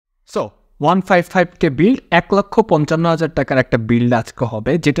So 155K build 1,55,000 টাকার একটা build আজকে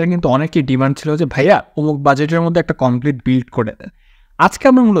হবে, যেটার কিন্তু অনেকই ডিমান্ড ছিল যে ভাইয়া অমুক বাজেটের মধ্যে একটা কমপ্লিট বিল্ড করে দেন। আজকে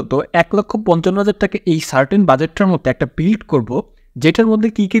আমরা মূলত 1,55,000 টাকা এই সার্টেন বাজেটটার মধ্যে একটা বিল্ড করব, যেটার মধ্যে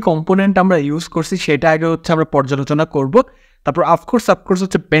কী কী কম্পোনেন্ট আমরা ইউজ করছি সেটা আগে হচ্ছে আমরা পর্যালোচনা করব। তারপর অফকোর্স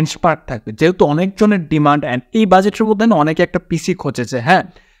হচ্ছে বেঞ্চমার্ক থাকবে, যেহেতু অনেকজনের ডিমান্ড অ্যান্ড এই বাজেটের মধ্যে না অনেকে একটা পিসি খোঁজেছে, হ্যাঁ,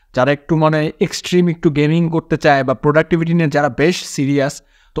 যারা একটু মানে এক্সট্রিম একটু গেমিং করতে চায় বা প্রোডাক্টিভিটি নিয়ে যারা বেশ সিরিয়াস,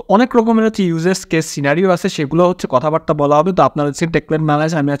 তো অনেক রকমের হচ্ছে ইউজেস কেস সিনারিও আছে, সেগুলো হচ্ছে কথাবার্তা বলা হবে। তো আপনারা হচ্ছেন টেকল্যান্ড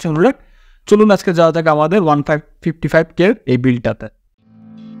ম্যানেজ, আমি আছি অনুরাগ। চলুন আজকে যাওয়া যাক আমাদের 155K এই বিলটাতে।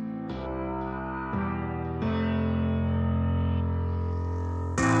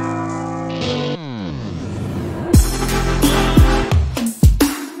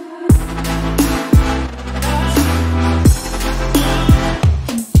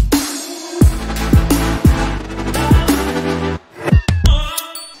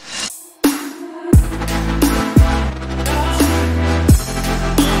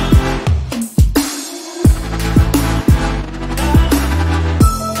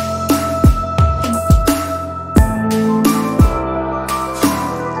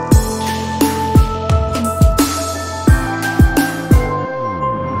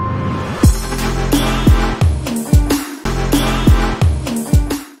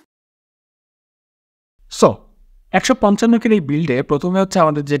 সো 155K এই বিল্ডে প্রথমে হচ্ছে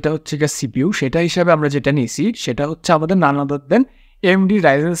আমাদের যেটা হচ্ছে সিপিইউ, সেটা হিসাবে আমরা যেটা নিয়েছি সেটা হচ্ছে আমাদের নান আদার দেন AMD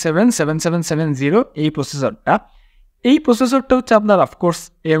Ryzen 7 7770 এই প্রসেসরটা। এই প্রসেসরটা হচ্ছে আপনার অফকোর্স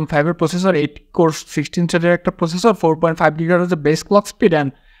AM5 এর প্রসেসর, 8 কোর 16 থ্রেডের একটা প্রসেসর, 4.5 GHz হচ্ছে base clock speed and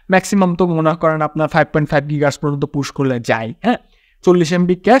maximum তো মনে করেন আপনার 5.5 GHz পর্যন্ত পুশ করলে যায়, হ্যাঁ, 40 MB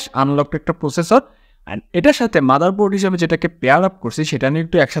ক্যাশ আনলকড একটা প্রসেসর। অ্যান্ড এটার সাথে মাদারবোর্ড হিসেবে যেটাকে পেয়ার আপ করছি সেটা নিয়ে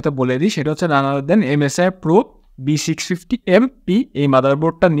একটু একসাথে বলে দিই, সেটা হচ্ছে নান আদার দেন MSI Pro B650M-P এই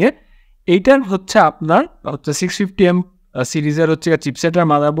মাদারবোর্ডটা নিয়ে। এইটার হচ্ছে আপনার হচ্ছে 650M সিরিজের হচ্ছে চিপসেটের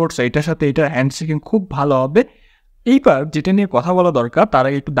মাদারবোর্ড, সো এটার সাথে এটার হ্যান্ডশেকিং খুব ভালো হবে। এইবার যেটা নিয়ে কথা বলা দরকার তার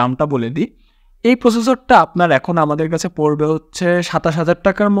আগে একটু দামটা বলে দিই। এই প্রসেসরটা আপনার এখন আমাদের কাছে পড়বে হচ্ছে 27,000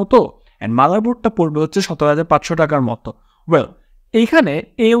 টাকার মতো, অ্যান্ড মাদারবোর্ডটা পড়বে হচ্ছে 17,500 টাকার মতো। ওয়েল, এইখানে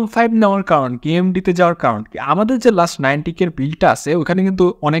AM5 নেওয়ার কারণ কি, AMDতে যাওয়ার কারণ কি, আমাদের যে লাস্ট 90K বিলটা আছে ওখানে কিন্তু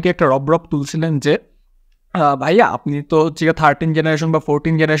অনেকে একটা রব তুলছিলেন যে ভাইয়া আপনি তো হচ্ছে 13 জেনারেশন বা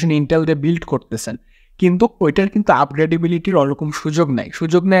 14 জেনারেশন ইন্টেল দিয়ে বিল্ড করতেছেন, কিন্তু ওইটার কিন্তু আপগ্রেডেবিলিটির ওরকম সুযোগ নেই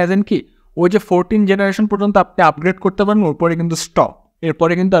অ্যাজ এন কি ওই যে 14 জেনারেশন পর্যন্ত আপনি আপগ্রেড করতে পারেন, ওরপরে কিন্তু স্টপ,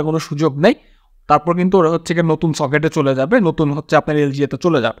 এরপরে কিন্তু আর কোনো সুযোগ নেই। তারপর কিন্তু ওরা হচ্ছে নতুন সকেটে চলে যাবে, নতুন হচ্ছে আপনার LGA-তে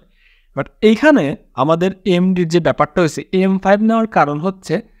চলে যাবে। বাট এইখানে আমাদের AMDর যে ব্যাপারটা হয়েছে, AM5 নেওয়ার কারণ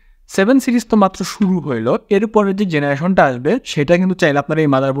হচ্ছে 7 সিরিজ তো মাত্র শুরু হইলো, এরপরে যে জেনারেশনটা আসবে সেটা কিন্তু চাইলে আপনারা এই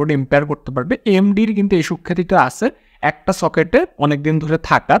মাদারবোর্ডে ইম্পেয়ার করতে পারবে। AMDর কিন্তু এই সুখ্যাতিটা আছে একটা সকেটে অনেকদিন ধরে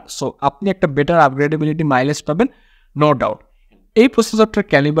থাকার, সো আপনি একটা বেটার আপগ্রেডেবিলিটি মাইলেজ পাবেন, নো ডাউট। এই প্রসেসরটার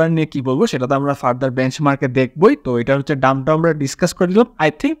ক্যালিবার নিয়ে কী বলবো সেটা তো আমরা ফার্দার বেঞ্চমার্কে দেখবই। তো এটা হচ্ছে দামটা আমরা ডিসকাস করে দিলাম।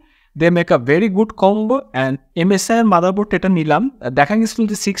 I think they make a very good combo. And MSI এর মাদারবোর্ড এটা নিলাম, দেখা গেছিল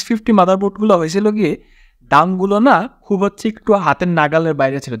যে 650 মাদারবোর্ডগুলো হয়েছিল গিয়ে দামগুলো না খুব হচ্ছে একটু হাতের নাগালের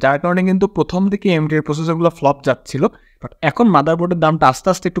বাইরে ছিল, যার কারণে কিন্তু প্রথম দিকে AMD এর প্রসেসরগুলো ফ্লপ যাচ্ছিল। বাট এখন মাদারবোর্ডের দামটা আস্তে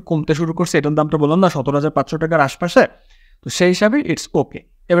আস্তে একটু কমতে শুরু করছে, এটার দামটা বললাম না 17,500 টাকার আশপাশে, তো সেই হিসাবে ইটস ওকে।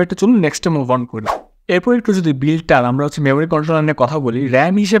 এবার একটু চলুন নেক্সটে মুভ অন করি। এরপর একটু যদি বিল্ডটার আমরা হচ্ছে মেমোরি কন্ট্রোলার নিয়ে কথা বলি,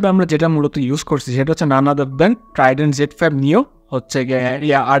 র্যাম হিসেবে আমরা যেটা মূলত ইউজ করছি সেটা হচ্ছে নান আদার দেন Trident Z5 Neo, হচ্ছে গিয়ে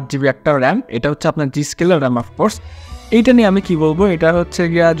 8GB একটা র্যাম, এটা হচ্ছে আপনার GSKILL র্যাম অফকোর্স। এইটা নিয়ে আমি কি বলবো, এটা হচ্ছে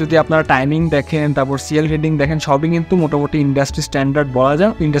গিয়া যদি আপনারা টাইমিং দেখেন তারপর CL রিডিং দেখেন সবই কিন্তু মোটামুটি ইন্ডাস্ট্রি স্ট্যান্ডার্ড বলা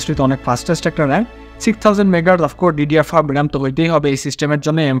যায়, ইন্ডাস্ট্রিতে অনেক ফাস্টেস্ট একটা RAM. 6000 megahertz of course DDR5 RAM তো হইতেই হবে এই সিস্টেমের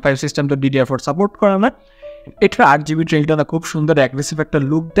জন্য, M5 সিস্টেম তো DDR4 সাপোর্ট করে না। এটার 8GB ট্রেনটা খুব সুন্দর অ্যাগ্রেসিভ একটা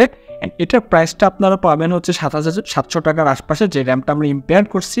লুক দেয়। অ্যান্ড এটার প্রাইসটা আপনারা পাবেন হচ্ছে 7,700 টাকার আশপাশে, যে র্যামটা আমরা ইম্পেয়ার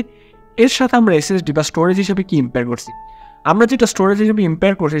করছি। এর সাথে আমরা SSD বা স্টোরেজ হিসেবে কি ইম্পেয়ার করছি, আমরা যেটা স্টোরেজ হিসেবে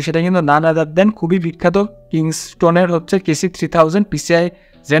ইম্পেয়ার করছি সেটা কিন্তু নান আদার দেন খুবই বিখ্যাত কিংস্টনের হচ্ছে KC3000 PCI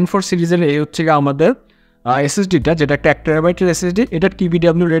Zen 4 সিরিজের এই হচ্ছে আমাদের SSDটা, যেটা একটা 1TB SSD। এটার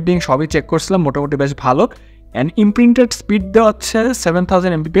TBW রেটিং সবই চেক করছিলাম, মোটামুটি বেশ ভালো। অ্যান্ড ইমপ্রিন্টেড স্পিড দেওয়া হচ্ছে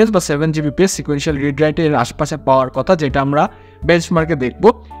 7000 Mbps বা 7 Gbps সিকোয়েন্সিয়াল রিড রাইটের আশপাশে পাওয়ার কথা, যেটা আমরা বেঞ্চমার্কে দেখবো।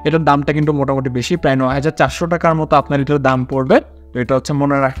 এটার দামটা কিন্তু মোটামুটি বেশি, প্রায় 9,400 টাকার মতো আপনার এটার দাম পড়বে, তো এটা হচ্ছে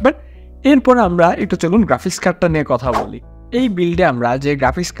মনে রাখবেন। এরপরে আমরা একটু চলুন গ্রাফিক্স কার্ডটা নিয়ে কথা বলি। এই বিল্ডে আমরা যে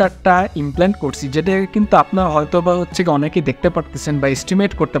গ্রাফিক্স কার্ডটা ইমপ্ল্যান্ট করছি, যেটা কিন্তু আপনারা হয়তো বা হচ্ছে অনেকেই দেখতে পারতেছেন বা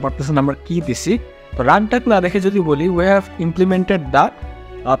এস্টিমেট করতে পারতেছেন আমরা কী দিছি। তো রানটাক না দেখে যদি বলি, we have implemented the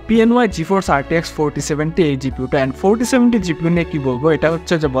PNY GeForce RTX 4070 এই জিপিউটা। অ্যান্ড 4070 জিপিউ নিয়ে কী বলবো, এটা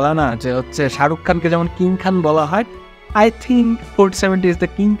হচ্ছে যে বলা না যে হচ্ছে শাহরুখ খানকে যেমন কিং খান বলা হয়, I think 4070 is the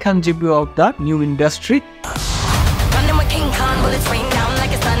King Khan GPU of the new industry.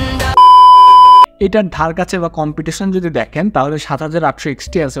 এটার ধার কাছে বা কম্পিটিশন যদি দেখেন তাহলে 7800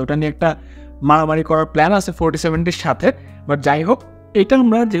 XT আছে, ওটা নিয়ে একটা মারামারি করার প্ল্যান আছে 4070-র সাথে। বাট যাই হোক, এটা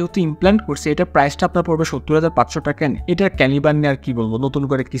আমরা যেহেতু ইমপ্ল্যান্ট করছি, এটার প্রাইসটা আপনার পড়বে 70,500 টাকা। এটার ক্যালিবার নিয়ে আর কি বলবো, নতুন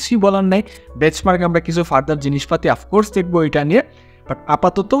করে কিছুই বলার নাই। বেঞ্চমার্কে আমরা কিছু ফার্দার জিনিসপাতি অফকোর্স দেখবো এটা নিয়ে। বাট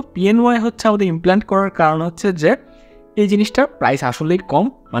আপাতত PNY হচ্ছে আমাদের ইমপ্ল্যান্ট করার কারণ হচ্ছে যে এই জিনিসটার প্রাইস আসলেই কম।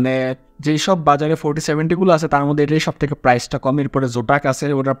 মানে যেই সব বাজারে 4070-গুলো আছে তার মধ্যে এটাই সব থেকে প্রাইসটা কম। এরপরে জোটাক আছে,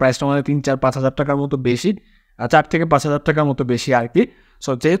 ওটার প্রাইসটা আমাদের 3-4-5 হাজার টাকার মতো বেশি, 4 থেকে 5 হাজার টাকার মতো বেশি আর কি।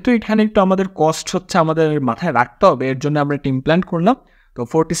 সো যেহেতু এখানে একটু আমাদের কস্ট হচ্ছে আমাদের মাথায় রাখতে হবে, এর জন্য আমরা একটা ইমপ্ল্যান্ট করলাম। তো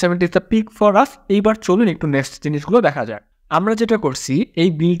 4070 is the peak for us. এইবার চলুন একটু নেক্সট জিনিসগুলো দেখা যায়। আমরা যেটা করছি এই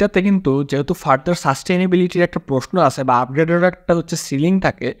বিলটাতে কিন্তু যেহেতু ফার্দার সাস্টেইনেবিলিটির একটা প্রশ্ন আছে বা আপগ্রেডের একটা হচ্ছে সিলিং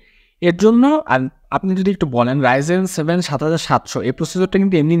থাকে, এর জন্য আপনি যদি একটু বলেন Ryzen 7 7700 এই প্রসেসরটা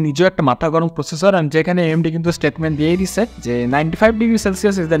কিন্তু এমনি নিজেও একটা মাথা গরম প্রসেসর। আর যেখানে AMD কিন্তু স্টেটমেন্ট দিয়ে দিচ্ছে যে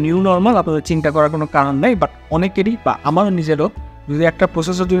 95°C is the new normal, আপনাদের চিন্তা করার কোনো কারণ নেই। বাট অনেকেরই বা আমারও নিজেরও যদি একটা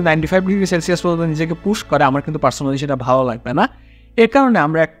প্রসেসর যদি 95°C পর্যন্ত নিজেকে পুশ করে, আমার কিন্তু পার্সোনালি সেটা ভালো লাগবে না। এর কারণে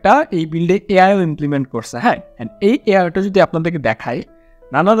আমরা একটা এই বিল্ডে AIO ইমপ্লিমেন্ট করছে। হ্যাঁ, এই AIOটা যদি আপনাদেরকে দেখাই,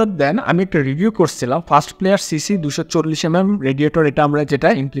 নান আদার দেন আমি একটা রিভিউ করছিলাম first player CC 240mm radiator, এটা আমরা যেটা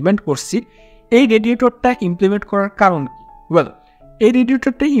ইমপ্লিমেন্ট করছি। এই রেডিয়েটরটা ইমপ্লিমেন্ট করার কারণ কি? ওয়েল, এই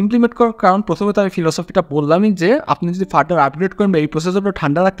রেডিয়েটরটা ইমপ্লিমেন্ট করার কারণ প্রথমে তো আমি ফিলোসফিটা বললামই যে আপনি যদি ফার্দার আপগ্রেড করেন বা এই প্রসেসরটা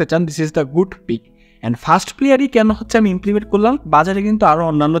ঠান্ডা রাখতে চান, this is the good pick. And first প্লেয়ারই কেন হচ্ছে আমি ইমপ্লিমেন্ট করলাম, বাজারে কিন্তু আরও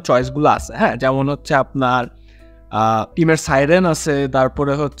অন্যান্য চয়েসগুলো আছে। হ্যাঁ, যেমন হচ্ছে আপনার টিমের সাইরেন আছে,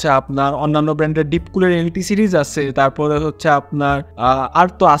 তারপরে হচ্ছে আপনার অন্যান্য ব্র্যান্ডের ডিপ কুলার LT সিরিজ আছে, তারপরে হচ্ছে আপনার আর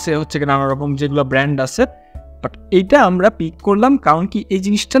তো আছে হচ্ছে নানা রকম যেগুলো ব্র্যান্ড আছে। বাট এইটা আমরা পিক করলাম কারণ কি এই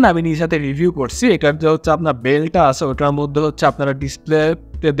জিনিসটা না আমি নিজের সাথে রিভিউ করছি। এটার যে হচ্ছে আপনার বেলটা আছে ওটার মধ্যে হচ্ছে আপনারা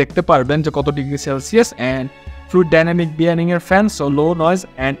ডিসপ্লেতে দেখতে পারবেন যে কত °C and fluid dynamic bearing এর fan, so low noise.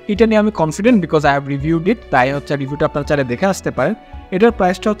 And এটা নিয়ে আমি confident because I have reviewed ইট, তাই হচ্ছে রিভিউটা আপনারা চাইলে দেখে আসতে পারেন। এটার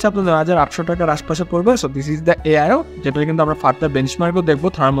প্রাইসটা হচ্ছে আপনার 9,800 টাকার আশপাশে পড়বে। So this is the AIO, যেটা কিন্তু আমরা ফার্দার বেঞ্চমার্কও দেখবো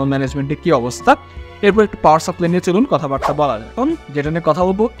থার্মাল ম্যানেজমেন্টের কী অবস্থা। এরপর একটু পাওয়ার সাপ্লাই নিয়ে চলুন কথাবার্তা বলা যায়। এখন যেটা নিয়ে কথা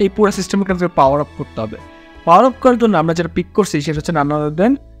বলবো, এই পুরো সিস্টেমকে পাওয়ার আপ করতে হবে। পাওয়ার আপ করার জন্য আমরা যেটা পিক করছি সেটা হচ্ছে নান আদার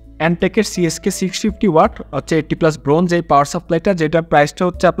দেন Antec CSK 650 ওয়াট হচ্ছে 80+ ব্রোঞ্জ এই পাওয়ার সাপ্লাইটা, যেটার প্রাইসটা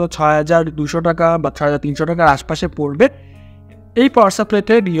হচ্ছে আপনার 6,200 টাকা বা 6,300 টাকার আশপাশে পড়বে। এই পাওয়ার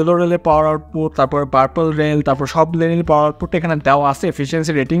সাপ্লাইতে ইয়েলো রেলের পাওয়ার আউটপুট, তারপর পার্পল রেল, তারপর সব রেলের পাওয়ার আউটপুট এখানে দেওয়া আছে,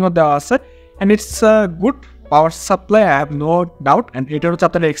 এফিসিয়েন্সি রেটিংও দেওয়া আছে। And it's good power supply, I have no doubt. And এটার হচ্ছে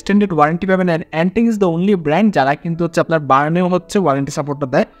আপনারা এক্সটেন্ডেড ওয়ারেন্টি পাবেন। And Antec is the only brand যারা কিন্তু হচ্ছে আপনার বার্নেও হচ্ছে ওয়ারেন্টি সাপোর্টটা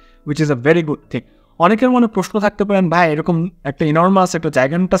দেয়, which is a very good thing. অনেকের মনে প্রশ্ন থাকতে পারেন, ভাই এরকম একটা ইনর্মাস একটা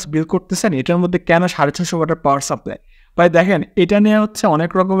জায়গাটাস বিল্ড করতেছেন, এটার মধ্যে কেন 650 ওয়াটের পাওয়ার সাপ্লাই? ভাই দেখেন, এটা নিয়ে হচ্ছে অনেক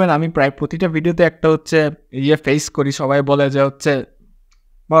রকমের, আমি প্রায় প্রতিটা ভিডিওতে একটা হচ্ছে ফেস করি, সবাই বলে যে হচ্ছে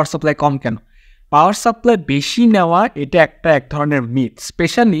পাওয়ার সাপ্লাই কম কেন। পাওয়ার সাপ্লাই বেশি নেওয়া এটা এক ধরনের মিথ।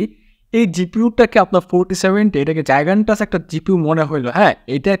 স্পেশালি এই জিপিউটাকে আপনার 4070 এটাকে জায়গাটাস একটা জিপিউ মনে হইলো। হ্যাঁ,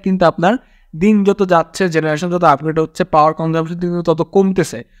 এটা কিন্তু আপনার দিন যত যাচ্ছে, জেনারেশন যত আপগ্রেড হচ্ছে, পাওয়ার কনজাম্পশন কিন্তু তত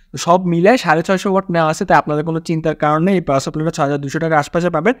কমতেছে। তো সব মিলে 650 ওয়াট নেওয়া আছে, তাই আপনাদের কোনো চিন্তার কারণে এই পাওয়ার সাপ্লাইটা 6,200 টাকার আশপাশে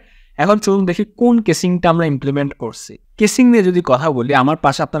পাবেন। এখন চলুন দেখি কোন কেসিংটা আমরা ইমপ্লিমেন্ট করছি। কেসিং নিয়ে যদি কথা বলি, আমার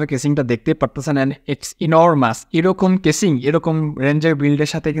পাশে আপনারা কেসিংটা দেখতে পারতেছেন, অ্যান্ড ইটস ইনর্মাস। এরকম কেসিং এরকম রেঞ্জের বিল্ডের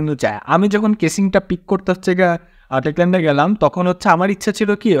সাথে কিন্তু যায়। আমি যখন কেসিংটা পিক করতে হচ্ছে টেকল্যান্ডে গেলাম, তখন হচ্ছে আমার ইচ্ছা ছিল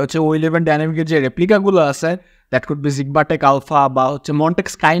কি হচ্ছে O11 ডাইনামিকের যে রেপ্লিকাগুলো আছে, দ্যাট কুড বি জিগবাটেক আলফা বা হচ্ছে মন্টেক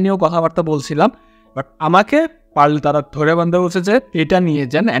স্কাই নিয়েও কথাবার্তা বলছিলাম। বাট আমাকে পারলে তারা ধরে বান্ধে বলছে যে এটা নিয়ে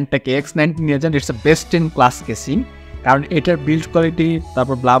যান, Antec AX90 নিয়ে যান, it's a best in class casing, কারণ এটার বিল্ড কোয়ালিটি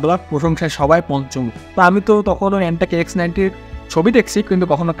তারপর ব্লা প্রশংসায় সবাই পঞ্চম। তো আমি তো তখন ওই Antec AX90 ছবি দেখছি কিন্তু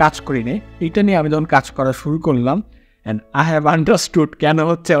কখনো কাজ করিনি। এটা নিয়ে আমি যখন কাজ করা শুরু করলাম, অ্যান্ড আই হ্যাভ আন্ডারস্টুড কেন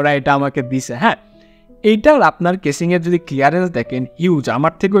হচ্ছে ওরা এটা আমাকে দিছে। হ্যাঁ, এইটার আপনার কেসিংয়ের যদি ক্লিয়ারেন্স দেখেন হিউজ,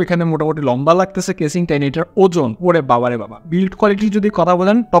 আমার থেকেও এখানে মোটামুটি লম্বা লাগতেছে কেসিংটা। এটার ওজন ওরে বাবারে বাবা। বিল্ড কোয়ালিটি যদি কথা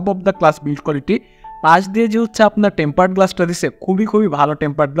বলেন, top of the class build quality. পাশ দিয়ে যে হচ্ছে আপনার টেম্পার্ড গ্লাসটা দিচ্ছে, খুবই ভালো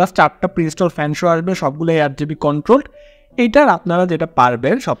টেম্পার্ড গ্লাস। 4টা প্রিইনস্টল ফ্যান শো আসবে, সবগুলো RGB কন্ট্রোলড। এইটার আপনারা যেটা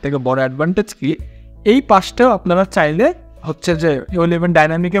পারবেন সব থেকে বড় অ্যাডভান্টেজ কি, এই পাশটাও আপনারা চাইলে হচ্ছে যে O11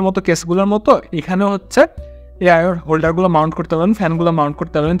 ডাইনামিকের মতো কেসগুলোর মতো এখানেও হচ্ছে AIOর হোল্ডারগুলো মাউন্ট করতে পারবেন, ফ্যানগুলো মাউন্ট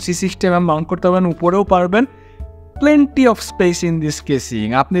করতে পারবেন, 360mm মাউন্ট করতে পারবেন, উপরেও পারবেন। Plenty of speech in this casing.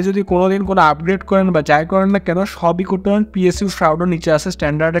 আপনি যদি কোনোদিন কোনো আপগ্রেড করেন বা যাই করেন না কেন, সবই করতে পারেন। PSU শ্রাউডও নিচে আসে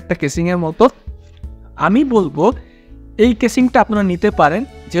স্ট্যান্ডার্ড একটা কেসিংয়ের মতো। আমি বলবো এই কেসিংটা আপনারা নিতে পারেন,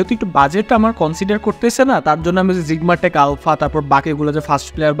 যেহেতু একটু বাজেটটা আমার কনসিডার করতেছে না, তার জন্য আমি জিগবাটেক আলফা, তারপর বাকিগুলো যে ফার্স্ট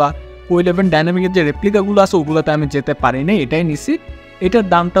প্লেয়ার বা Q11 ডাইনামিকের যে রেপ্লিকাগুলো আছে ওগুলোতে আমি যেতে পারিনি, এটাই নিছি। এটার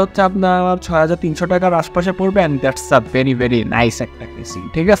দামটা হচ্ছে আপনার 6300 টাকার আশপাশে পড়বে, and that's a very very nice একটা কেসিং,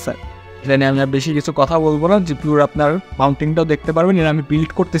 ঠিক আছে। এটা নিয়ে আমি আর বেশি কিছু কথা বলবো না, জিপিউর আপনার মাউন্টিংটাও দেখতে পারবেন। এর আমি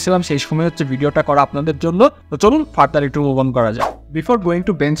বিল্ড করতেছিলাম সেই সময় হচ্ছে ভিডিওটা করা আপনাদের জন্য। তো চলুন ফার্দার একটু মুভ অন করা যায়। বিফোর গোয়িং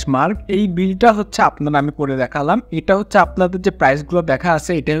টু বেঞ্চমার্ক, এই বিলটা হচ্ছে আপনার আমি করে দেখালাম। এটা হচ্ছে আপনাদের যে প্রাইসগুলো দেখা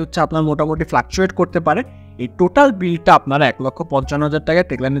আছে এটাই হচ্ছে আপনার মোটামুটি ফ্লাকচুয়েট করতে পারে। এই টোটাল বিলটা আপনারা 1,55,000 টাকায়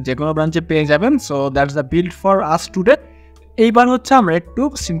টেকল্যান্ডের যে কোনো ব্রাঞ্চে পেয়ে যাবেন। So that's the build for us today. এইবার হচ্ছে আমরা একটু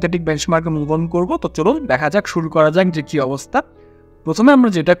সিনথেটিক বেঞ্চমার্কে মুভ অন করবো। তো চলুন দেখা যাক, শুরু করা যাক যে কী অবস্থা। প্রথমে আমরা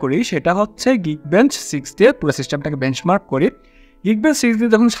যেটা করি সেটা হচ্ছে Geekbench 6 দিয়ে পুরো সিস্টেমটাকে বেঞ্চমার্ক করি। Geekbench 6 দিয়ে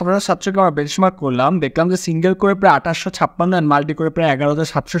যখন 7700 আমরা বেঞ্চমার্ক করলাম, দেখলাম যে সিঙ্গেল করে প্রায় 2856 অ্যান্ড মাল্টি করে প্রায়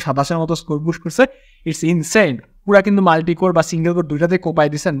 11727 মতো স্কোর পুশ করছে। It's insane. পুরা কিন্তু মাল্টি কোর বা সিঙ্গেল কোর দুইটাতে কোপাই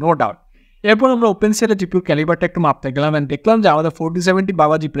দিছে, নো ডাউট। এরপর আমরা ওপেন সেটে জিপিউর ক্যালিবারটা একটু মাপতে গেলাম অ্যান্ড দেখলাম যে আমাদের 4070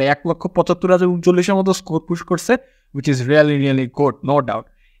 বাবাজি প্রায় 1,75,039 মতো স্কোর পুশ করছে, which is really good, no doubt.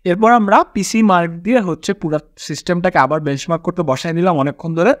 এরপর আমরা পিসি মার্ক দিয়ে হচ্ছে পুরো সিস্টেমটাকে আবার বেঞ্চমার্ক করতে বসাই দিলাম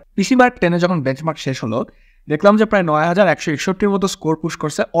অনেকক্ষণ ধরে। পিসি মার্ক 10-এ যখন বেঞ্চমার্ক শেষ হলো, দেখলাম যে প্রায় 9161 মতো স্কোর পুশ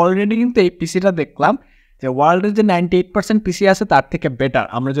করছে। অলরেডি কিন্তু এই পিসিটা দেখলাম যে ওয়ার্ল্ডের যে 98% পিসি আছে তার থেকে বেটার।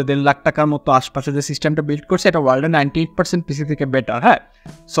 আমরা যে 1.5 লাখ টাকার মতো আশপাশে যে সিস্টেমটা বিল্ড করছে এটা ওয়ার্ল্ডের 98% পিসি থেকে বেটার, হ্যাঁ।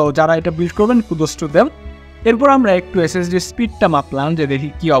 সো যারা এটা বিল্ড করবেন কুদোস টু দেম। এরপর আমরা একটু এসএসডি স্পিডটা মাপলাম যে দেখি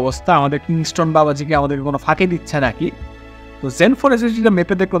কি অবস্থা, আমাদের কিংস্টন বাবাজিকে আমাদের কোনো ফাঁকে দিচ্ছে নাকি। তো Zen 4 SSDটা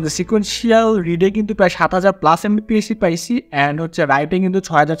মেপে দেখলাম যে সিকোয়েন্সিয়াল রিডে কিন্তু প্রায় 7000+ MBPS পাইছি, অ্যান্ড হচ্ছে রাইটে কিন্তু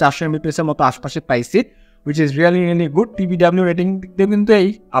 6400 MBPS এর মতো আশপাশে পাইছি, which is really good. TBW rating দিক দিয়ে কিন্তু এই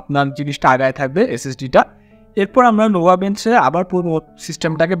আপনার জিনিসটা আগায় থাকবে এসএসডিটা। এরপর আমরা নোভা বেঞ্চে আবার পুরো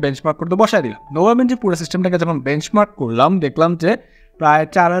সিস্টেমটাকে বেঞ্চমার্ক করতে বসাই দিলাম। নোভা বেঞ্চে পুরো সিস্টেমটাকে যখন বেঞ্চমার্ক করলাম, দেখলাম যে প্রায়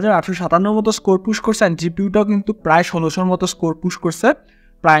 4857 মতো স্কোর পুশ করছে, অ্যান্ড জিপিউটাও কিন্তু প্রায় 1600 মতো স্কোর পুশ করছে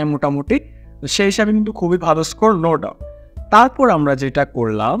প্রায় মোটামুটি। সেই হিসাবে কিন্তু খুবই ভালো স্কোর, নো ডাউট। তারপর আমরা যেটা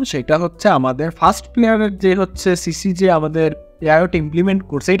করলাম সেটা হচ্ছে আমাদের ফার্স্ট প্লেয়ারের যে হচ্ছে সিসি যে আমাদের AIOটা ইমপ্লিমেন্ট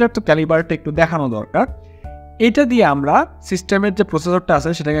করছে, এটার তো ক্যালিবারটা একটু দেখানো দরকার। এটা দিয়ে আমরা সিস্টেমের যে প্রসেসরটা আছে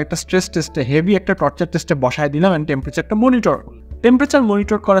সেটাকে একটা স্ট্রেস টেস্টে, হেভি একটা টর্চার টেস্টে বসায় দিলাম, অ্যান্ড টেম্পারেচারটা টেম্পারেচার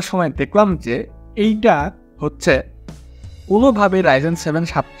মনিটর করার সময় দেখলাম যে এইটা হচ্ছে কোনোভাবে Ryzen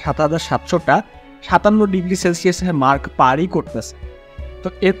 7 7700টা 57°C মার্ক পারই করতেছে। তো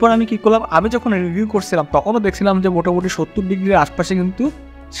এরপর আমি কী করলাম, আমি যখন রিভিউ করছিলাম তখনও দেখছিলাম যে মোটামুটি 70°-এর আশপাশে কিন্তু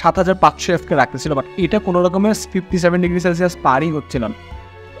 7500F রাখতেছিল, বাট এটা কোনো রকমের 57°C পারই হচ্ছিল না।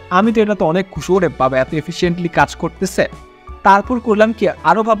 আমি তো এটা তো অনেক খুশি, ওরে বাবা এত এফিসিয়েন্টলি কাজ করতেছে। তারপর করলাম কি,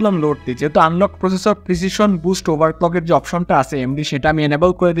 আরও ভাবলাম লোড দিই, যেহেতু আনলক প্রসেসর প্রিসিশন বুস্ট ওভারক্লকের যে অপশনটা আছে AMD, সেটা আমি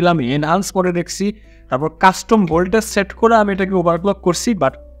এনেবল করে দিলাম, এনহান্স করে দেখছি। তারপর কাস্টম ভোল্টেজ সেট করে আমি এটাকে ওভারক্লক করছি,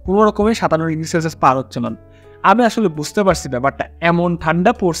 বাট কোনো রকমের 57°C পার হচ্ছে না। আমি আসলে বুঝতে পারছি ব্যাপারটা এমন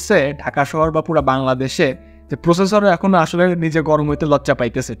ঠান্ডা পড়ছে ঢাকা শহর বা পুরো বাংলাদেশে যে প্রসেসর এখন আসলে নিজে গরম হইতে লজ্জা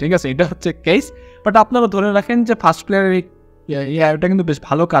পাইতেছে, ঠিক আছে, এটা হচ্ছে কেস। বাট আপনারা ধরে রাখেন যে ফার্স্ট প্লেয়ারের AIOটা কিন্তু বেশ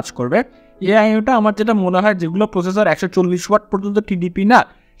ভালো কাজ করবে। AIOটা আমার যেটা মনে হয়, যেগুলো প্রসেসর 140 ওয়াট পর্যন্ত টিডিপি না,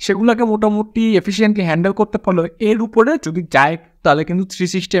 সেগুলোকে মোটামুটি এফিসিয়েন্টলি হ্যান্ডেল করতে পারলো। এর উপরে যদি যায় তাহলে কিন্তু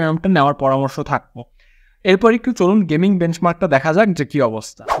 360mm নেওয়ার পরামর্শ থাকবো। এরপর একটু চলুন গেমিং বেঞ্চমার্কটা দেখা যাক যে কী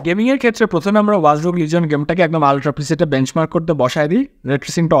অবস্থা। গেমিংয়ের ক্ষেত্রে প্রথমে আমরা ওয়াচডগ লিজিয়ন গেমটাকে একদম আলট্রা প্রিসেটে বেঞ্চমার্ক করতে বসাই দিই। রেড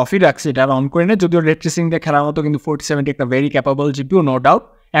ট্রেসিংটা অফই রাখছি, এটা অন করে নেই, যদিও রেড ট্রেসিং দিয়ে খেলার মতো কিন্তু 4070 একটা very capable GPU, no doubt.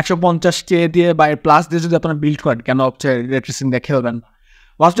 150K দিয়ে বা প্লাস দিয়ে যদি আপনারা বিল্ড করেন, কেন হচ্ছে রেড ট্রেসিং দিয়ে খেলবেন না।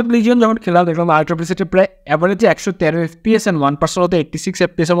 ওয়াচডগ লিজিয়ন যখন খেলাম দেখলাম আলট্রা প্রিসেটে প্রায় অ্যাভারেজে 113 FPS অ্যান্ড 1% মতো 86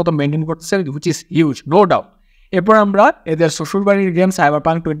 FPS এর মতো মেনটেন করতেছে, which is huge, no doubt. এরপর আমরা এদের শ্বশুরবাড়ির গেম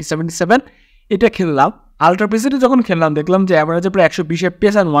সাইবারপাঙ্ক 2077 এটা খেললাম। আলট্রা প্রিসেটে যখন খেললাম দেখলাম যে অ্যাভারেজে প্রায় 120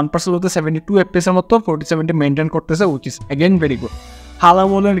 FPS অ্যান্ড 1% মতো 72 FPS এর মতো 4070 মেনটেন করতেছে, which is again very good.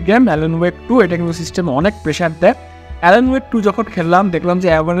 হালামোলের game Allen ওয়েক 2, এটা কিন্তু সিস্টেমে অনেক প্রেশার দেয়। অ্যালেন ওয়েক 2 যখন খেললাম দেখলাম যে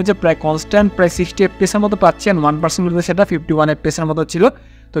অ্যাভারেজে প্রায় কনস্ট্যান্ট প্রায় 60 FPS এর মতো পাচ্ছি, অ্যান্ড 1% মধ্যে সেটা 51 FPS এর মতো ছিল।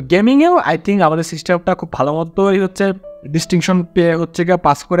 তো গেমিংয়েও আই থিঙ্ক আমাদের সিস্টেমটা খুব ভালো মতোই হচ্ছে ডিস্টিংশন পেয়ে হচ্ছে গিয়ে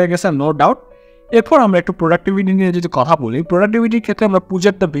পাস করে গেছে, নো ডাউট। এরপর আমরা একটু প্রোডাক্টিভিটি নিয়ে যদি কথা বলি, প্রোডাক্টিভিটির ক্ষেত্রে আমরা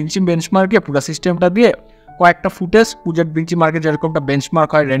পুজের দ্য বেঞ্চমার্কে পুরো সিস্টেমটা দিয়ে কয়েকটা ফুটেজ পুজের বেঞ্চমার্কে যেরকমটা বেঞ্চমার্ক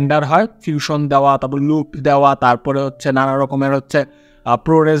হয়, রেন্ডার হয়, ফিউশন দেওয়া, তারপর লুপ দেওয়া, তারপরে হচ্ছে নানা রকমের হচ্ছে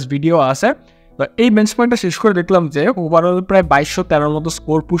প্রোরেস ভিডিও আছে। তো এই বেঞ্চমার্কটা শেষ করে দেখলাম যে ওভারঅল প্রায় 2213 মতো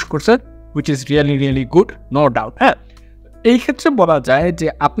স্কোর পুশ করছে, which is really good, no doubt. হ্যাঁ, এই ক্ষেত্রে বলা যায় যে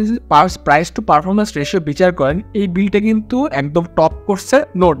আপনি যদি প্রাইস টু পারফরমেন্স রেশিও বিচার করেন, এই বিলটা কিন্তু একদম টপ করছে,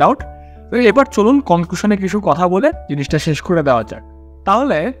 নো ডাউট। তো এবার চলুন কনক্লুশনে কিছু কথা বলে জিনিসটা শেষ করে দেওয়া যাক।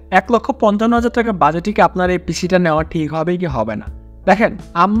 তাহলে 1,55,000 টাকা বাজেটে কি আপনার এই পিসিটা নেওয়া ঠিক হবে কি হবে না? দেখেন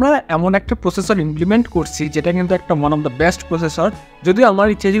আমরা এমন একটা প্রসেসর ইমপ্লিমেন্ট করছি যেটা কিন্তু একটা one of the best processor. যদিও আমার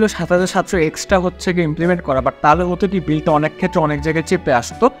ইচ্ছে ছিল 7700 এক্সট্রা হচ্ছে গিয়ে ইমপ্লিমেন্ট করা, বাট তাহলে হতো কি বিলটা অনেক ক্ষেত্রে অনেক জায়গায় চেপে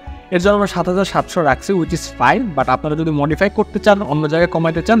আসতো। এর জন্য আমরা 7700 রাখছি, উইচ ইজ ফাইন। বাট আপনারা যদি মডিফাই করতে চান, অন্য জায়গায়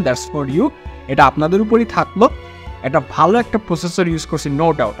কমাইতে চান, দ্যাটস ফর ইউ, এটা আপনাদের উপরই থাকলো। একটা ভালো একটা প্রসেসর ইউজ করছি, no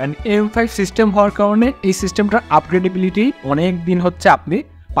doubt. And M5 system হওয়ার কারণে এই সিস্টেমটার আপগ্রেডেবিলিটি অনেক দিন হচ্ছে আপনি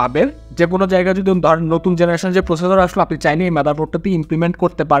পাবেন। যে কোনো জায়গায় যদি ধরেন নতুন জেনারেশন যে প্রসেসর আসলো, আপনি চাইলে এই মাদারবোর্ডটাতে ইমপ্লিমেন্ট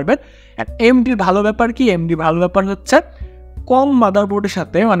করতে পারবেন। অ্যান্ড এমডির ভালো ব্যাপার কি, এমডি ভালো ব্যাপার হচ্ছে কম মাদারবোর্ডের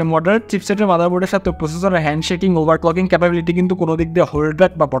সাথে, মানে মডারেট চিপসেটের মাদারবোর্ডের সাথে প্রসেসরের হ্যান্ডশেকিং, ওভারক্লকিং ক্যাপাবিলিটি কিন্তু কোনো দিক দিয়ে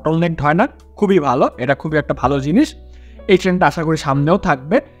হোল্ডব্যাক বা বটলনেক হয় না, খুবই ভালো। এটা খুবই একটা ভালো জিনিস, এই ট্রেন্ডটা আশা করি সামনেও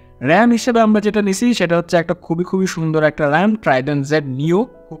থাকবে। র্যাম হিসেবে আমরা যেটা নিছি সেটা হচ্ছে একটা খুবই সুন্দর একটা র্যাম, Trident Z Neo,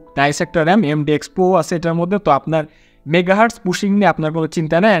 খুব নাইস একটা র্যাম। AMD Expo আছে এটার মধ্যে, তো আপনার মেগাহার্টস পুশিং নিয়ে আপনার কোনো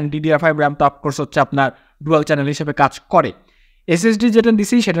চিন্তা নেই। অ্যান্ড DDR5 র্যাম তো অফকোর্স হচ্ছে আপনার ডুয়াল চ্যানেল হিসেবে কাজ করে। SSD যেটা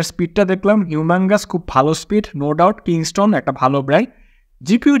দিছি সেটার স্পিডটা দেখলাম হিউম্যাঙ্গাস, খুব ভালো স্পিড, নো ডাউট। কিংস্টন একটা ভালো ব্র্যান্ড।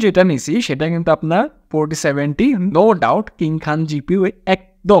 জিপিইউ যেটা নিছি সেটা কিন্তু আপনার 4070, নো ডাউট কিং খান জিপিইউ,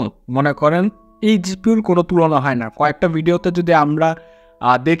 একদম মনে করেন এই জিপিইউর কোনো তুলনা হয় না। কয়েকটা ভিডিওতে যদি আমরা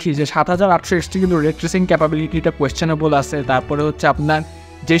দেখি যে 7800 XT কিন্তু রে ট্রেসিং ক্যাপাবিলিটিটা কোয়েশ্চেনেবল আছে। তারপরে হচ্ছে আপনার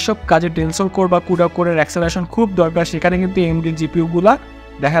যেসব কাজে টেনসর কোর বা কুডা কোরের অ্যাক্সেলারেশন খুব দরকার, সেখানে কিন্তু AMD জিপিইউগুলা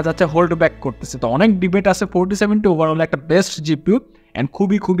দেখা যাচ্ছে হোল্ড ব্যাক করতেছে। তো অনেক ডিবেট আছে। 4070 ওভারঅল একটা বেস্ট জিপিইউ অ্যান্ড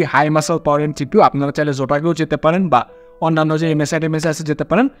খুবই হাই মাসল পাওয়ারের জিপিইউ। আপনারা চাইলে জোটাকেও যেতে পারেন বা অন্যান্য যে MSI আছে যেতে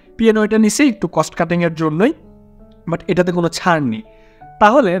পারেন। পিএনও এটা নিচ্ছি একটু কস্ট কাটিংয়ের জন্যই, বাট এটাতে কোনো ছাড় নেই।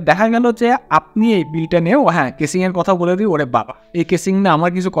 তাহলে দেখা গেল যে আপনি এই বিলটা নিয়েও, হ্যাঁ কেসিংয়ের কথা বলে দিই, ওরে বাবা এই কেসিং নিয়ে আমার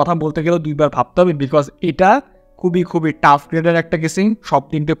কিছু কথা বলতে গেলেও দুইবার ভাবতে হবে, বিকজ এটা খুবই টাফ গ্রেডের একটা কেসিং, সব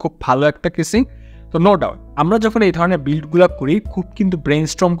তিনটে খুব ভালো একটা কেসিং। তো নো ডাউট আমরা যখন এই ধরনের বিল্ডগুলো করি খুব কিন্তু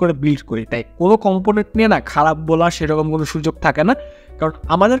ব্রেইনস্টর্ম করে বিল্ড করি, তাই কোনো কম্পোনেন্ট নিয়ে না খারাপ বলা সেরকম কোনো সুযোগ থাকে না। কারণ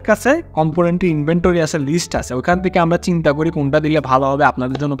আমাদের কাছে কম্পোনেন্টের ইনভেন্টরি আছে, লিস্ট আছে, ওখান থেকে আমরা চিন্তা করি কোনটা দিলে ভালো হবে,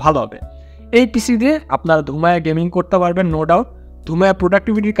 আপনাদের জন্য ভালো হবে। এই পিসি দিয়ে আপনারা ধুমায় গেমিং করতে পারবেন, নো ডাউট। ধুমায়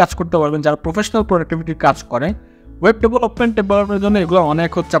প্রোডাক্টিভিটির কাজ করতে পারবেন, যারা প্রফেশনাল প্রোডাক্টিভিটির কাজ করে। ওয়েব ডেভেলপমেন্টের জন্য এগুলো অনেক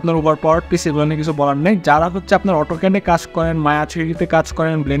হচ্ছে আপনার ওভার পাওয়ার পিসি, এগুলো নিয়ে কিছু বলার নেই। যারা হচ্ছে আপনার অটোক্যাডে কাজ করেন, মায়া 3Dতে কাজ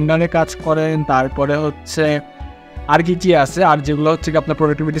করেন, ব্লেন্ডারে কাজ করেন, তারপরে হচ্ছে আর কি আছে, আর যেগুলো হচ্ছে কি আপনার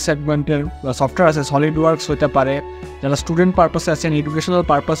প্রোডাক্টিভিটি সেগমেন্টের সফটওয়্যার আছে, সলিড ওয়ার্কস হতে পারে, যারা স্টুডেন্ট পারপাসে আছেন, এডুকেশনাল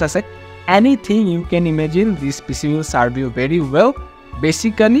পারপাস আছে, anything you can imagine this PC will serve you very well.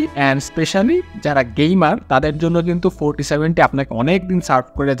 Basically and specially যারা গেমার তাদের জন্য কিন্তু 4070 আপনাকে অনেক দিন সার্ভ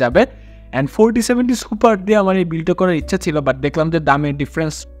করে যাবে। অ্যান্ড 4070 সুপার দিয়ে আমার এই বিলটা করার ইচ্ছা ছিল, বাট দেখলাম যে দামের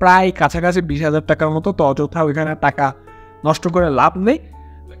ডিফারেন্স প্রায় কাছাকাছি 20,000 টাকার মতো, তো অযথা ওইখানে টাকা নষ্ট করে লাভ নেই।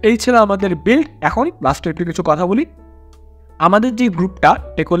 এই ছিল আমাদের বিল্ড। এখন লাস্টে একটু কিছু কথা বলি। আমাদের যে গ্রুপটা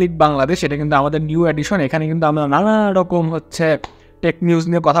টেকলিক বাংলাদেশ, এটা কিন্তু আমাদের নিউ এডিশন। এখানে কিন্তু আমরা নানা রকম হচ্ছে টেক নিউজ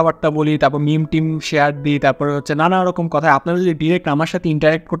নিয়ে কথাবার্তা বলি, তারপর মিম টিম শেয়ার দিই, তারপরে হচ্ছে নানা রকম কথা। আপনারা যদি ডিরেক্ট আমার সাথে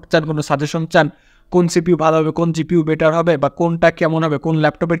ইন্টারেক্ট করতে চান, কোনো সাজেশন চান, কোন সিপিইউ ভালো হবে, কোন জিপিইউ বেটার হবে, বা কোনটা কেমন হবে, কোন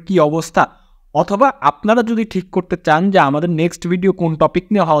ল্যাপটপের কী অবস্থা, অথবা আপনারা যদি ঠিক করতে চান যে আমাদের নেক্সট ভিডিও কোন টপিক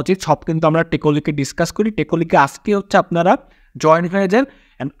নিয়ে হওয়া উচিত, সব কিন্তু আমরা টেকলিকে ডিসকাস করি। টেকলিকে আজকে হচ্ছে আপনারা জয়েন হয়ে যান।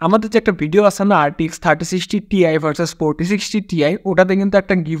 অ্যান্ড আমাদের যে একটা ভিডিও আছে না, RTX 3060 Ti ভার্সেস 4060 Ti, ওটাতে কিন্তু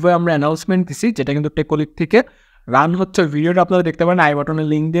একটা গিভওয়ে আমরা অ্যানাউন্সমেন্ট দিছি, যেটা কিন্তু টেকলিক থেকে রান হচ্ছে। ভিডিওটা আপনারা দেখতে পারেন, আই বাটনে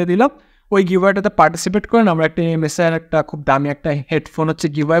লিঙ্ক দিয়ে দিলাম। ওই গিভওয়েটাতে পার্টিসিপেট করেন। আমরা একটা MSI এর একটা খুব দামি একটা হেডফোন হচ্ছে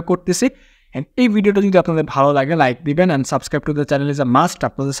গিভওয়ে করতেছি। অ্যান্ড এই ভিডিওটা যদি আপনাদের ভালো লাগে লাইক দিবেন, and subscribe to the channel is a must.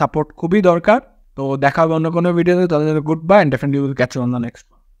 আপনাদের সাপোর্ট খুবই দরকার। তো দেখা হবে অন্য কোনো ভিডিওতে। তাদের good bye, and definitely will catch you on the next.